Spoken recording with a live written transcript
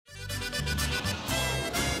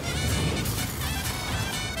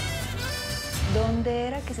¿Dónde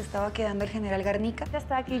era que se estaba quedando el general Garnica? Ya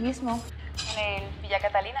está aquí mismo, en el Villa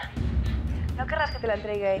Catalina. ¿No querrás que te la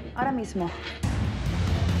entregue ahora mismo?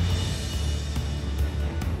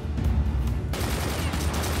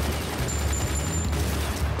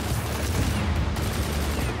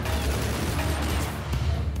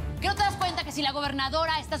 ¿Qué no te das cuenta que si la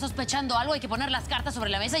gobernadora está sospechando algo hay que poner las cartas sobre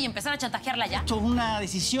la mesa y empezar a chantajearla ya? Esto es una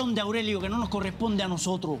decisión de Aurelio que no nos corresponde a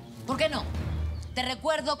nosotros. ¿Por qué no? Te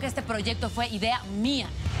recuerdo que este proyecto fue idea mía.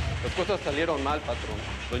 Las cosas salieron mal, patrón.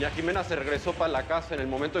 Doña Jimena se regresó para la casa en el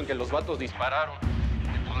momento en que los vatos dispararon.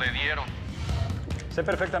 Y pues le dieron. Sé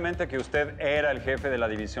perfectamente que usted era el jefe de la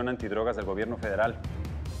División Antidrogas del Gobierno Federal.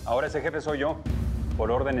 Ahora ese jefe soy yo,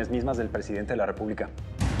 por órdenes mismas del presidente de la República.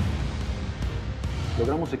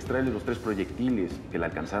 Logramos extraerle los 3 proyectiles que la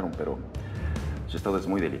alcanzaron, pero su estado es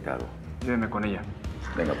muy delicado. Lléveme con ella.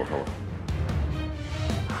 Venga, por favor.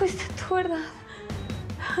 Fuiste tú, ¿verdad?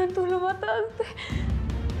 Tú lo mataste.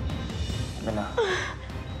 Venga.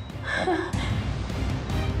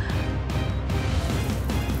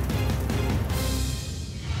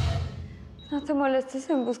 No te molestes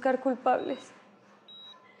en buscar culpables.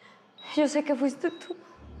 Yo sé que fuiste tú.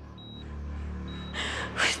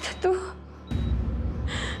 Fuiste tú.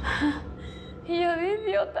 Y yo de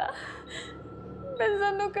idiota,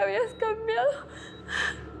 pensando que habías cambiado,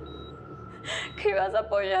 que ibas a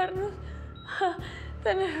apoyarnos a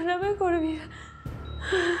tener una mejor vida.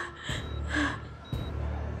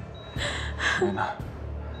 Nena,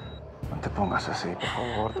 no te pongas así, por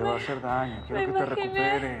favor, te va a hacer daño. Quiero que te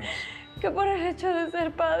recuperes. Que por el hecho de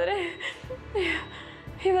ser padre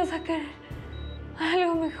ibas a querer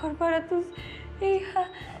algo mejor para tus hijas.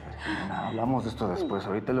 Nena, hablamos de esto después.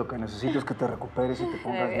 Ahorita lo que necesito es que te recuperes y te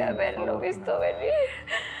pongas bien. Debí haberlo visto venir.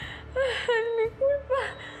 Es mi culpa.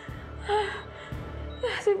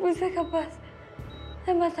 Si fuiste capaz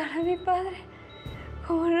de matar a mi padre,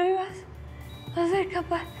 ¿cómo no ibas a ser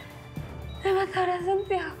capaz de matar a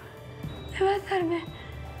Santiago? De matarme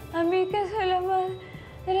a mí, que soy la madre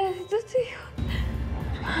de tus hijos.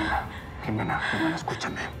 Jimena,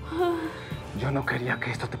 escúchame. Yo no quería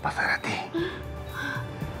que esto te pasara a ti.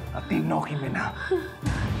 A ti no, Jimena.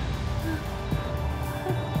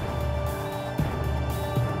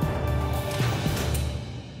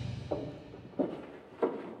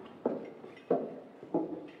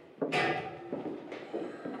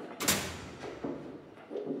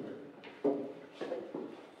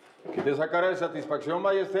 Quite esa cara de satisfacción,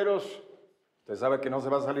 Ballesteros. Usted sabe que no se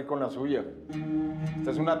va a salir con la suya.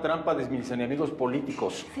 Esta es una trampa de mis enemigos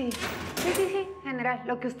políticos. Sí, general,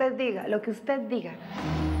 lo que usted diga, lo que usted diga.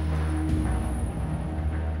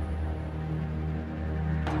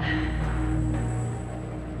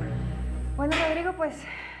 Bueno, Rodrigo, pues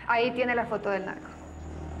ahí tiene la foto del narco.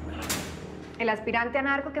 El aspirante a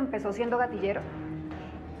narco que empezó siendo gatillero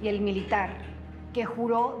y el militar que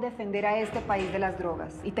juró defender a este país de las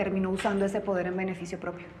drogas y terminó usando ese poder en beneficio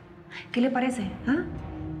propio. ¿Qué le parece? ¿Ah?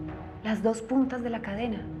 Las 2 puntas de la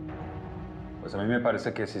cadena. Pues a mí me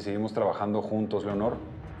parece que si seguimos trabajando juntos, Leonor,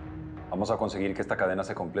 vamos a conseguir que esta cadena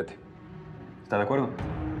se complete. ¿Está de acuerdo?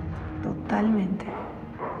 Totalmente.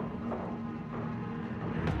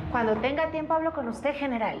 Cuando tenga tiempo hablo con usted,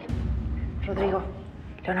 general. Rodrigo,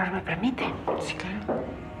 Leonor, ¿me permite? Sí, claro.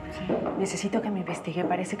 Sí. Necesito que me investigue.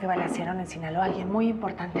 Parece que balacearon en Sinaloa a alguien muy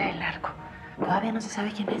importante del narco. Todavía no se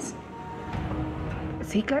sabe quién es.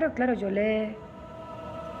 Sí, claro, yo le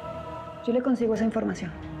consigo esa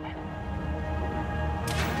información.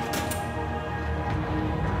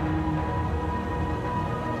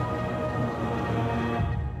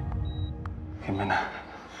 Jimena,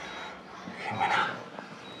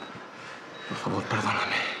 por favor,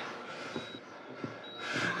 perdóname.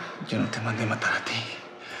 Yo no te mandé matar a ti.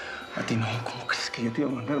 A ti no. ¿Cómo crees que yo te iba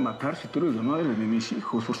a mandar matar si tú eres la madre de mis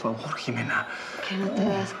hijos? Por favor, Jimena. Que no te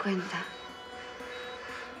das cuenta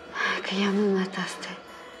que ya me mataste.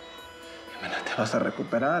 Jimena, te vas a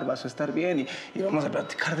recuperar, vas a estar bien y vamos a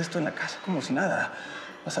platicar de esto en la casa como si nada.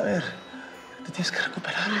 Vas a ver, te tienes que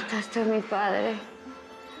recuperar. Mataste a mi padre.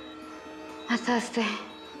 Mataste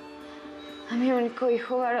a mi único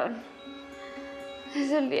hijo varón.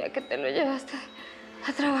 Desde el día que te lo llevaste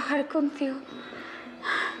a trabajar contigo.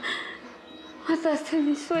 Mataste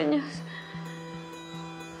mis sueños,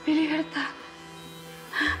 mi libertad,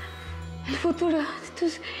 el futuro de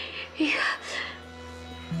tus hijas.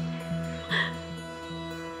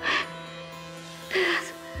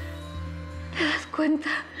 ¿Te das cuenta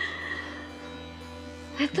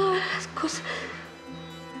de todas las cosas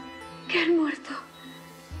que han muerto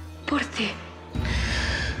por ti?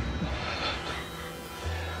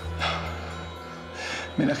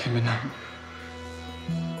 Mira, Jimena,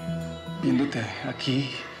 Viéndote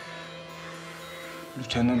aquí,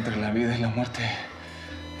 luchando entre la vida y la muerte,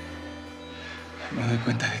 me doy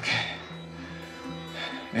cuenta de que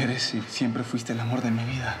eres y siempre fuiste el amor de mi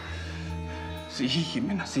vida. Sí,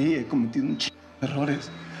 Jimena, sí, he cometido un chingo de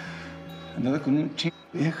errores. He andado con un chingo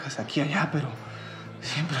de viejas aquí y allá, pero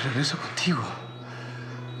siempre regreso contigo.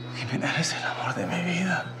 Jimena, eres el amor de mi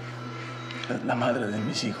vida. La madre de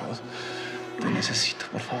mis hijos. Te necesito,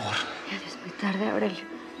 por favor. Ya es muy tarde,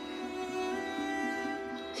 Aurelio.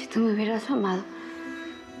 Si tú me hubieras amado,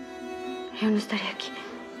 yo no estaría aquí.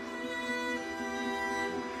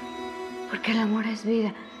 Porque el amor es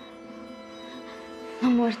vida, no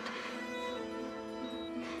muerto.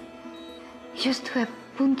 Y yo estuve a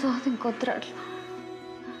punto de encontrarlo.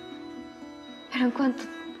 Pero en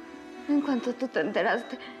cuanto tú te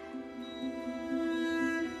enteraste,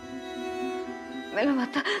 me lo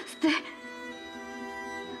mataste.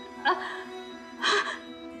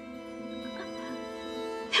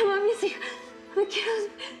 Llama a mis hijas. Me quiero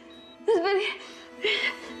despedir.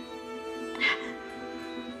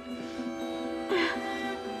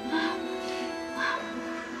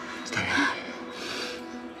 Está bien.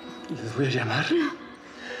 Les voy a llamar.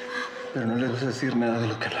 Pero no les vas a decir nada de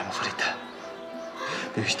lo que hablamos ahorita.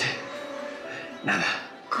 ¿Me viste? Nada.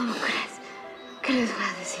 ¿Cómo crees? ¿Qué les voy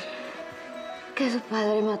a decir? Que su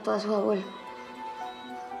padre mató a su abuelo.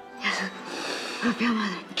 Y a su propia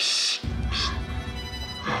madre.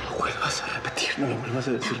 No lo vuelvas a repetir. No lo vuelvas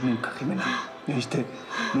a decir nunca, Jimena. ¿Me viste?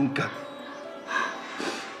 Nunca.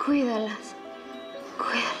 Cuídalas.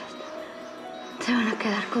 Cuídalas. Se van a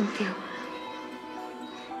quedar contigo.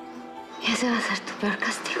 Y ese va a ser tu peor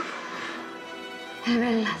castigo. El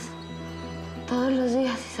verlas todos los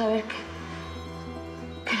días y saber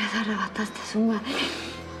que les arrebataste a su madre.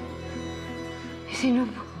 Y si no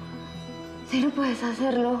puedes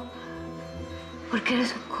hacerlo porque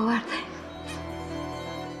eres un cobarde,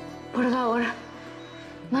 por favor,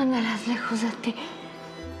 mándalas lejos de ti.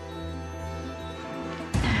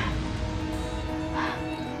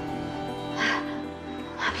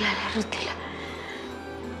 Háblale, Rutila.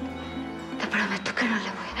 Te prometo que no le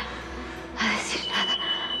voy a decir nada.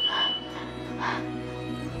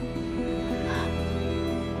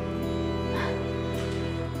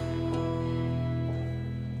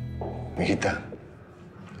 Mijita,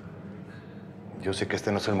 yo sé que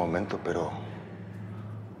este no es el momento, pero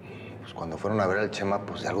pues cuando fueron a ver al Chema,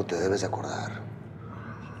 pues de algo te debes de acordar.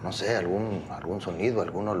 No sé, algún sonido,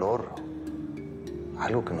 algún olor,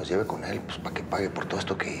 algo que nos lleve con él, pues para que pague por todo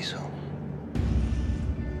esto que hizo.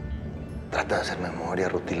 Trata de hacer memoria,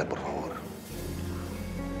 Rutila, por favor.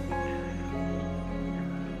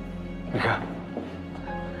 Hija,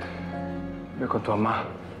 ve con tu mamá.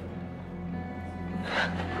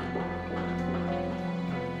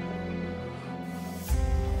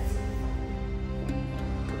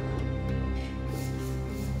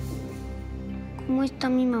 ¿Cómo está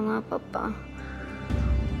mi mamá, papá?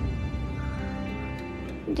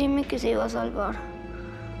 Dime que se iba a salvar.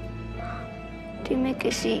 Dime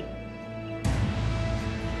que sí.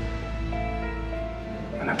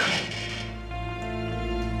 Ven acá.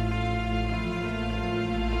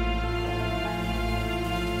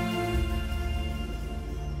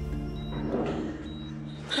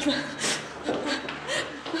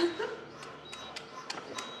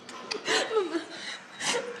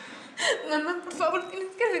 Mamá, por favor,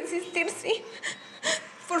 tienes que resistir, sí.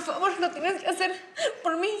 Por favor, lo tienes que hacer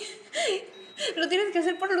por mí. Lo tienes que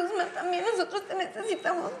hacer por Luzma también. Nosotros te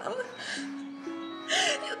necesitamos, mamá.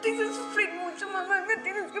 Yo te hice sufrir mucho, mamá. Me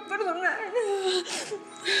tienes que perdonar.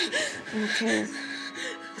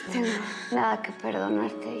 No tengo nada que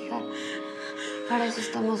perdonarte, hija. Para eso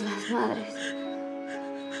estamos las madres.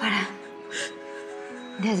 Para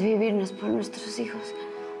desvivirnos por nuestros hijos.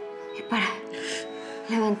 Y para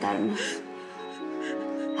levantarnos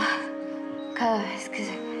cada vez que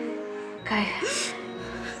se caiga.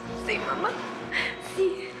 Sí, mamá.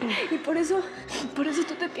 Sí. Y por eso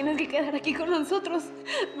tú te tienes que quedar aquí con nosotros.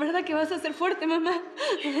 ¿Verdad que vas a ser fuerte, mamá?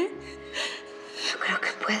 Yo creo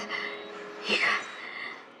que puedo, hija.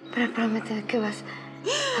 Pero prométeme que vas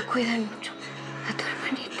a cuidar mucho a tu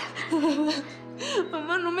hermanita.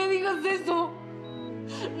 Mamá, no me digas eso.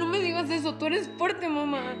 No me digas eso. Tú eres fuerte,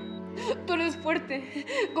 mamá. Tú eres fuerte.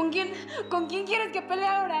 ¿Con quién quieres que pelee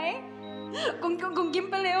ahora, eh? ¿Con quién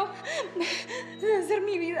peleo? De hacer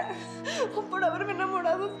mi vida. O por haberme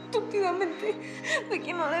enamorado estúpidamente de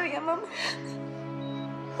quien no debía, mamá.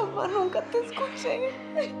 Mamá, nunca te escuché.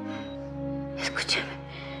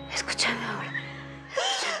 Escúchame ahora.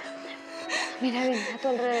 Escúchame. Mira bien a tu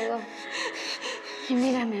alrededor. Y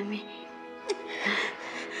mírame a mí.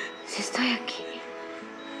 Si estoy aquí,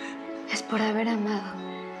 es por haber amado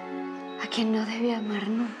a quien no debía amar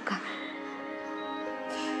nunca.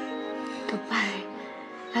 Tu padre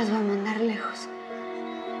las va a mandar lejos.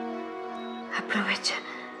 Aprovecha.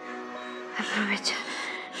 Aprovecha.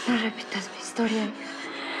 No repitas mi historia, hija.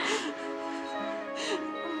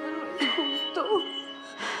 No es justo.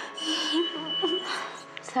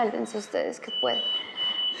 Sálvense ustedes que pueden.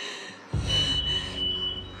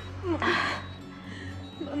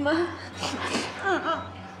 Mamá.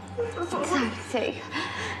 Por favor. Sálvese, hija.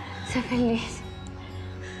 Sé feliz.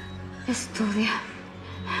 Estudia.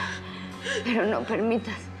 Pero no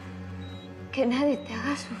permitas que nadie te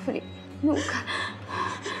haga sufrir. Nunca.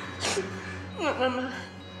 No, mamá.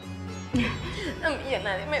 A mí ya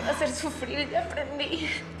nadie me va a hacer sufrir. Ya aprendí.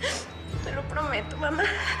 Te lo prometo, mamá.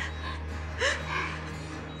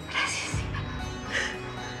 Gracias, hija.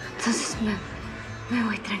 Entonces me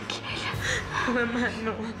voy tranquila. Mamá,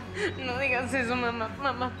 no. No digas eso, mamá.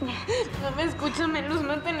 Mamá, escúchame.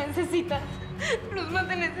 Luzma te necesita. Luzma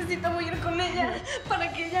te necesita. Voy a ir con ella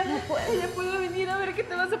para que ella pueda venir a ver que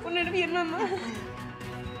te vas a poner bien, mamá.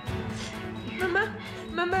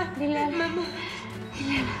 Mamá. Dile a mamá.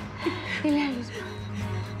 Dile a Luzma.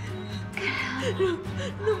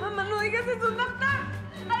 No, mamá, no digas eso, doctor.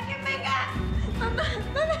 ¡Alguien venga! Mamá.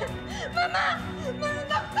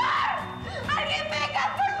 ¡Doctor! ¡Alguien venga,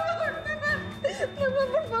 por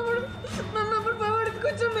favor! Mamá, por favor,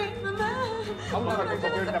 escúchame, mamá. Vamos a ver,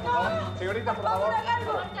 señorita, por favor. Señorita, por favor. Hagan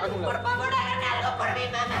algo. Por favor, hagan algo por mi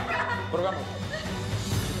mamá. Probamos.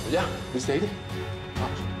 Ya, ¿viste aire?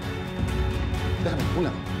 Vamos. Déjame, un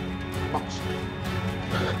lado. Vamos.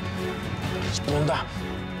 Responda.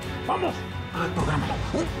 Vamos. Al programa.